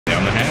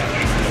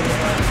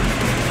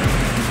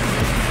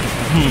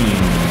Hello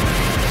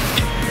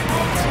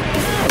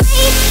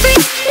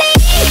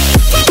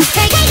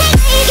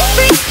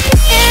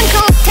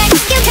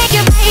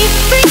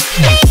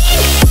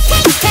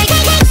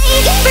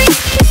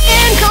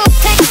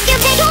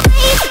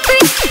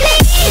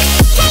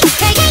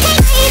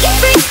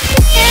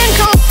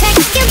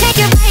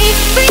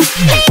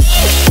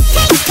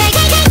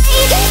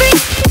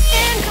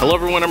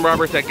everyone, I'm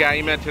Robert, that guy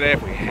you met today.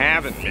 If we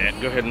haven't met,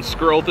 go ahead and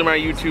scroll through my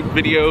YouTube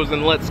videos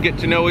and let's get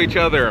to know each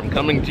other. I'm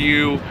coming to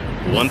you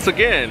once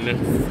again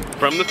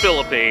from the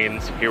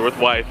Philippines, here with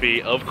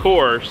wifey, of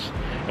course.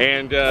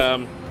 And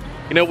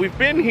you know, we've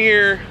been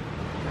here,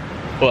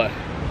 what,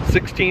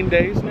 16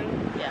 days now?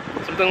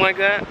 Yeah. Something like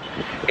that.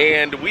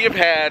 And we have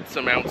had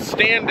some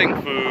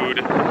outstanding food,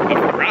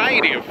 a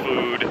variety of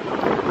food,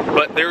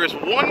 but there is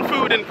one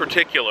food in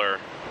particular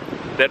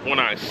that when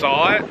I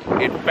saw it,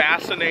 it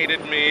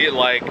fascinated me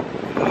like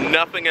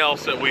nothing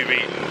else that we've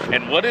eaten.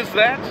 And what is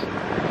that?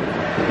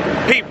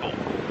 People.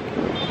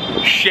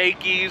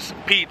 Shakey's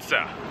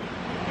Pizza.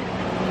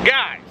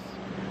 Guys,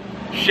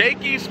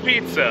 Shakey's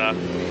Pizza,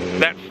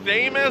 that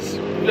famous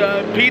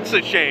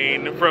pizza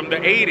chain from the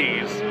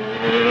 80s,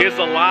 is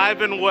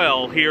alive and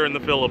well here in the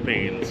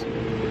Philippines.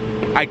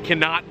 I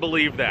cannot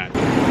believe that.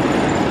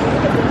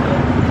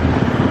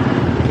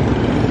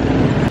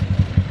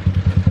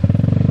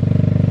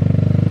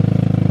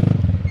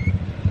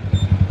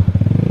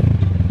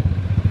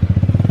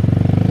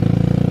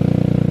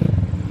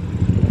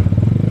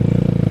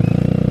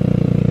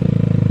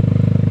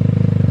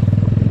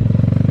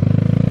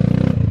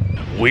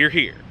 We're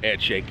here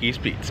at Shakey's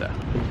Pizza.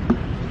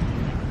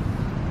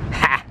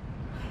 Ha!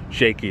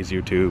 Shakey's,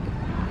 YouTube.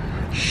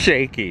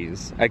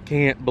 Shakey's. I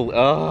can't believe.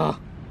 Oh.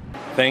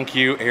 Thank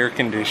you, air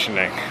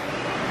conditioning.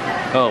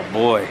 Oh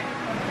boy. You're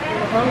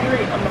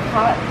hungry, I'm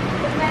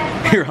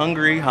hot. You're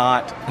hungry,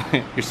 hot.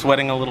 You're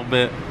sweating a little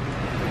bit.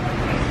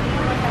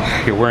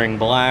 You're wearing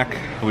black,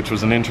 which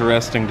was an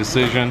interesting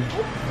decision.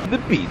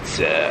 The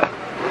pizza.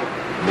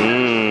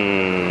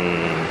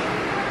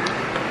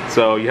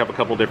 So you have a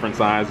couple different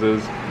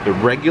sizes. The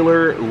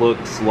regular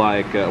looks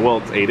like, well,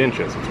 it's 8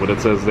 inches. That's what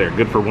it says there.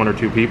 Good for 1 or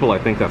 2 people. I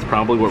think that's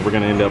probably what we're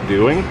gonna end up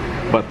doing.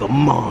 But the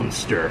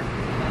monster,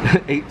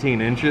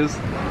 18 inches.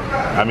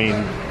 I mean,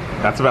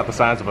 that's about the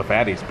size of a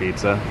Fatty's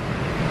pizza.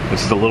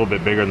 It's just a little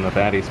bit bigger than the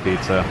Fatty's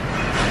pizza.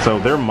 So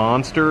their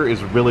monster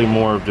is really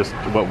more of just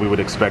what we would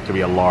expect to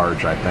be a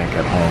large, I think,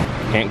 at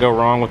home. Can't go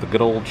wrong with a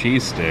good old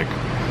cheese stick.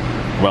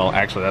 Well,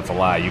 actually, that's a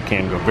lie. You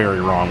can go very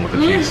wrong with a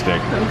cheese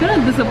stick. I'm kind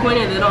of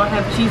disappointed they don't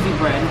have cheesy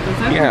bread.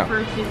 Because I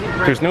prefer cheesy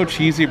bread. There's no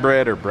cheesy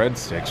bread or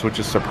breadsticks, which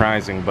is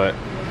surprising, but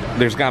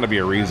there's got to be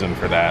a reason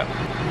for that.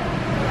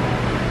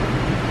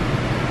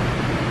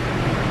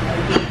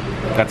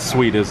 That's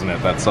sweet, isn't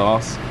it? That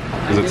sauce?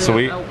 Is it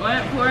sweet? I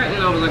went for it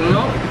and I was like,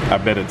 nope. I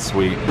bet it's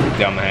sweet.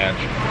 Down the hatch.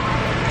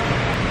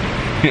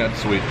 Yeah,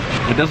 it's sweet.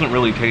 It doesn't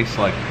really taste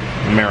like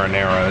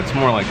marinara. It's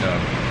more like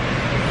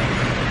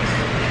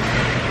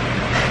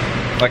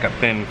a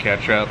thin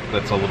ketchup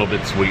that's a little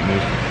bit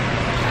sweetened.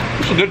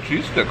 It's a good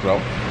cheese stick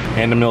though.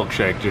 And the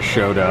milkshake just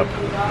showed up.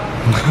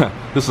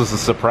 This is a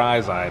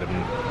surprise item.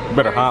 You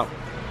better hop.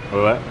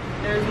 What?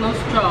 There's no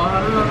straw.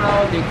 I don't know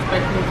how they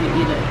expect me to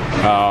eat it.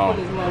 Oh.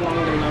 The spoon is not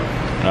long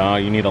enough. Oh,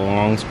 you need a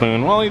long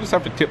spoon? Well, you just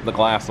have to tip the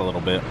glass a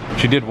little bit.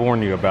 She did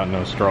warn you about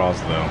no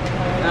straws though.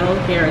 I don't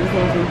care. I just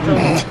want some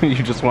chocolate.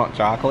 You just want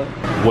chocolate?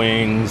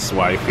 Wings,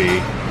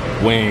 wifey.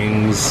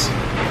 Wings.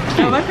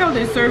 I like how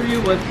they serve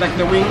you with like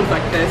the wings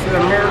like this. In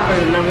America,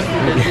 I never see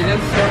this. They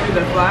just serve you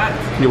the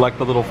flats. You like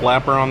the little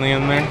flapper on the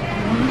end there?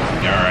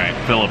 Mm-hmm. All right,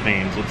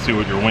 Philippines. Let's see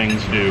what your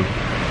wings do.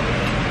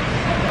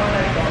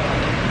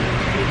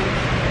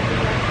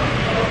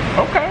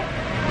 Okay.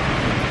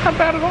 Not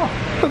bad at all.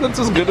 That's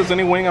as good as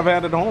any wing I've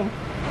had at home.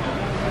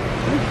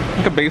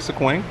 Like a basic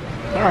wing.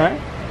 All right.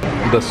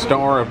 The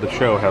star of the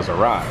show has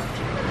arrived.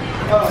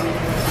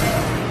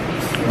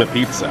 The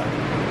pizza.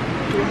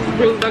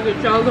 Brings back your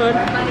childhood.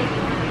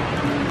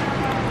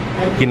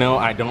 You know,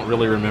 I don't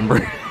really remember.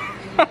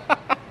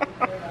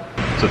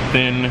 It's a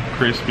thin,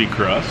 crispy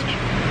crust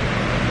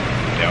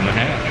down the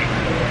hatch.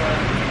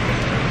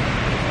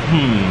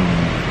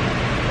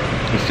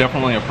 It's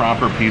definitely a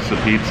proper piece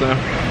of pizza.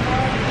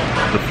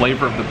 The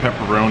flavor of the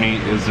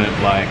pepperoni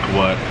isn't like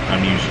what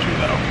I'm used to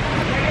though.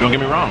 Don't get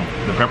me wrong,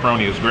 the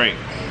pepperoni is great,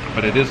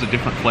 but it is a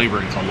different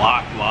flavor. It's a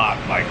lot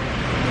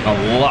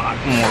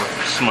more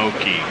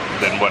smoky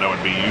than what I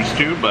would be used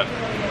to, but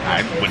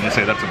I wouldn't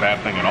say that's a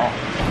bad thing at all.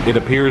 It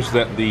appears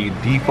that the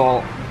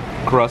default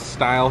crust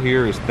style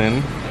here is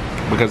thin,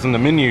 because in the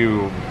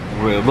menu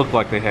it looked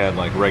like they had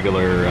like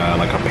regular,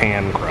 like a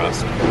pan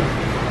crust.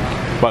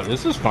 But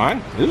this is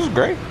fine. This is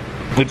great.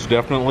 It's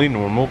definitely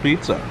normal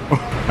pizza.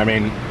 I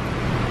mean,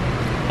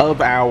 of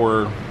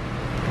our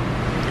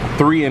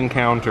 3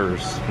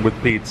 encounters with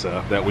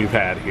pizza that we've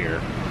had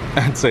here,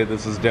 I'd say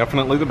this is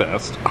definitely the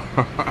best.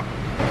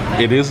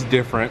 It is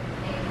different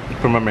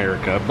from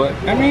America, but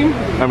I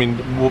mean,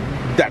 well,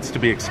 that's to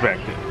be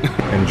expected.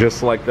 And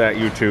just like that,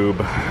 YouTube,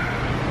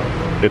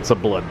 it's a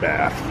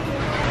bloodbath.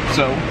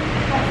 So,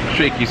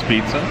 Shakey's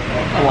Pizza,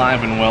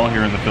 alive and well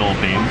here in the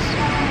Philippines.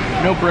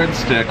 No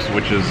breadsticks,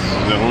 which is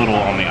a little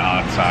on the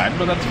odd side,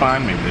 but that's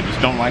fine. Maybe they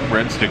just don't like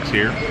breadsticks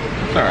here.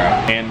 It's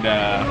alright. And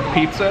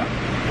pizza,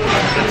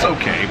 it's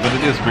okay, but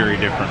it is very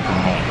different from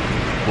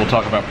home. We'll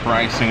talk about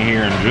pricing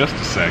here in just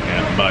a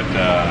second, but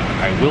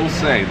I will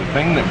say the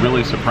thing that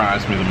really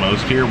surprised me the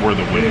most here were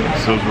the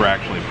wings. Those were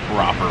actually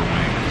proper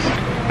wings.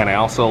 And I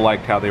also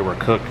liked how they were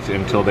cooked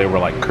until they were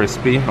like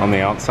crispy on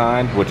the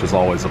outside, which is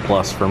always a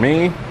plus for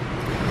me.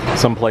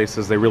 Some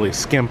places they really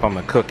skimp on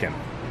the cooking.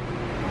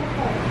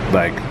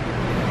 Like,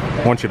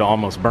 want you to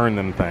almost burn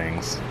them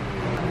things.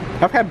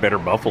 I've had better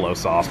buffalo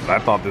sauce, but I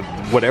thought that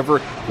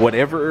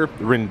whatever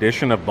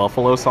rendition of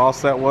buffalo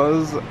sauce that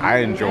was, I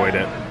enjoyed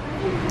it.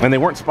 And they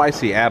weren't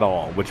spicy at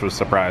all, which was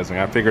surprising.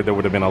 I figured there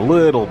would have been a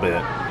little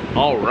bit.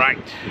 All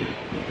right.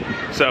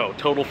 So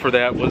total for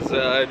that was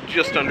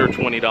just under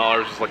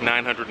 $20. It's like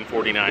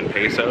 949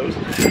 pesos.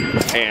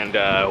 And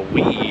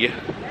we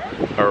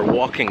are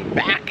walking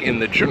back in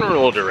the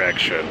general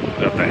direction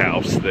of the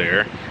house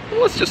there.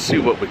 Let's just see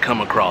what we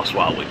come across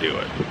while we do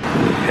it.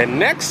 And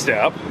next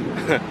up,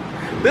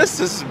 this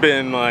has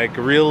been like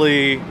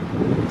really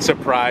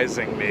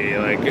surprising me.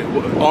 Like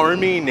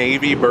Army,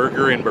 Navy,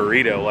 burger, and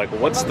burrito. Like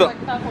what's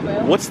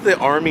the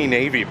Army,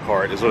 Navy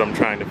part is what I'm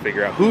trying to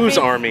figure out. Who's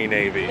Army,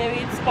 Navy?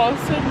 Maybe it's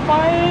sponsored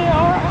by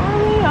our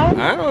Army?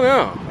 I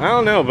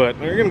don't know, but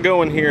we're gonna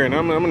go in here and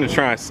I'm gonna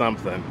try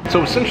something.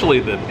 So essentially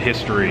the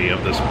history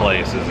of this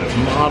place is it's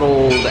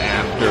modeled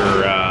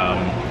after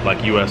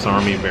like US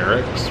Army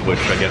barracks, which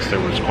I guess there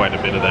was quite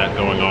a bit of that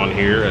going on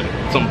here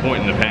at some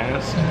point in the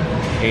past.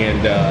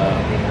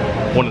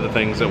 And one of the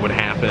things that would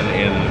happen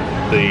in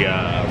the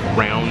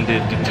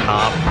rounded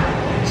top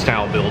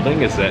style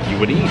building is that you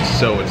would eat.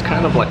 So it's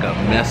kind of like a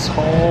mess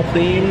hall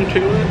theme to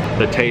it.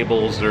 The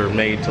tables are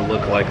made to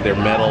look like they're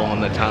metal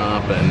on the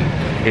top,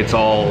 and it's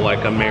all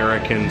like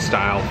American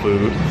style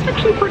food. It's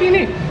actually pretty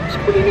neat. It's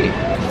pretty neat.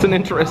 It's an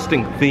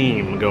interesting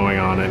theme going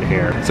on in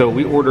here. So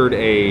we ordered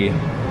a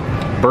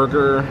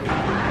burger,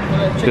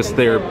 just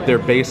their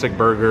basic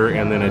burger,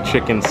 and then a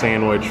chicken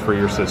sandwich for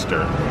your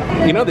sister.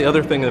 You know, the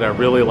other thing that I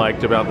really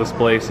liked about this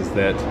place is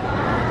that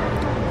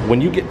when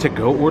you get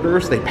to-go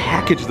orders, they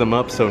package them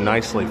up so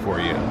nicely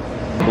for you.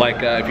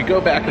 Like if you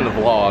go back in the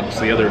vlogs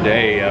the other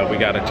day, we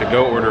got a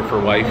to-go order for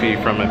wifey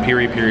from a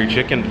piri-piri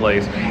chicken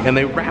place, and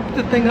they wrapped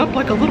the thing up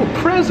like a little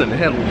present. It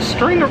had a little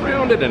string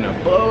around it and a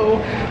bow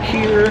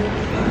here.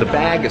 The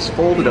bag is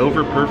folded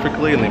over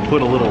perfectly, and they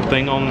put a little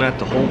thing on that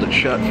to hold it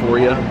shut for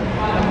you.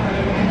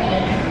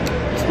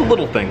 It's the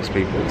little things,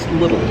 people. It's the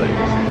little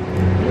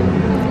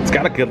things. It's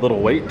got a good little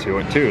weight to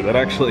it too. That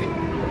actually,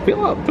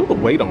 feel the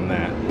weight on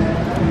that.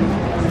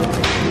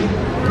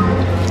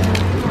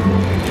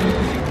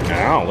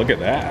 Wow, look at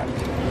that.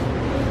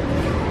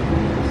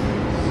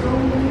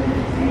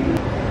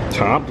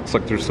 Top, looks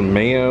like there's some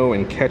mayo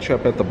and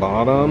ketchup at the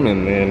bottom,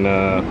 and then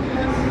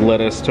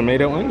lettuce,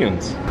 tomato,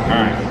 onions. All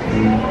right,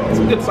 it's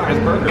a good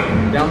sized burger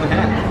down the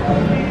hatch.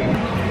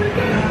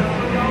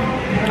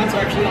 That's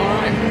actually all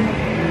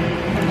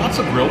right. Lots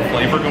of grilled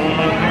flavor going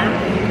on there.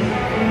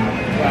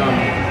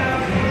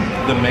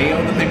 The mayo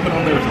that they put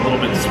on there is a little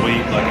bit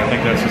sweet. Like I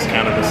think that's just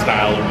kind of the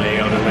style of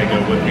mayo that they go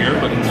with here,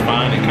 but it's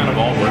fine. It kind of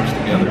all works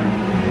together.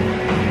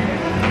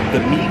 The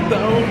meat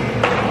though,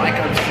 like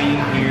I've seen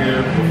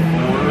here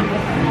before,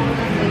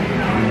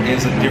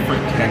 is a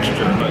different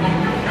texture, but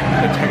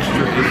the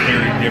texture is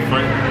very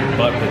different,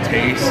 but the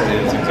taste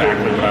is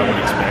exactly what I would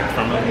expect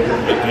from a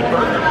good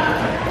burger.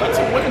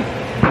 That's a win.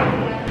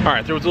 All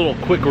right, there was a little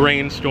quick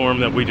rainstorm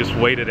that we just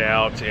waited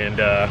out, and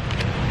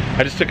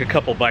I just took a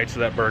couple bites of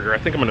that burger. I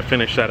think I'm gonna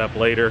finish that up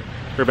later.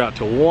 We're about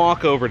to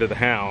walk over to the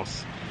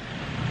house.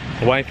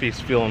 Wifey's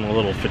feeling a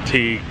little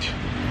fatigued.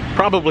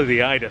 Probably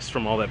the itis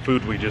from all that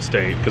food we just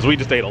ate, because we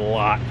just ate a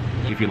lot.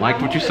 If you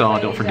liked what you saw,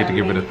 don't forget to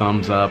give it a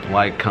thumbs up,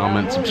 like,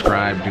 comment,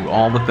 subscribe, do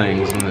all the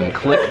things, and then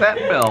click that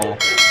bell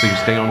so you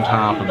stay on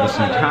top of this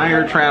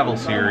entire travel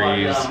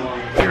series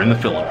here in the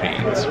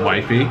Philippines.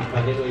 Wifey,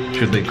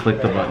 should they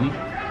click the button?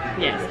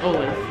 Yes,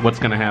 always. What's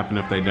gonna happen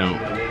if they don't?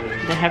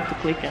 They have to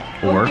click it.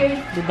 Or?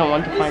 They don't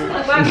want to find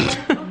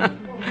out.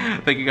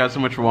 Thank you guys so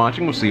much for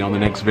watching. We'll see you on the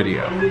next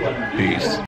video. Peace.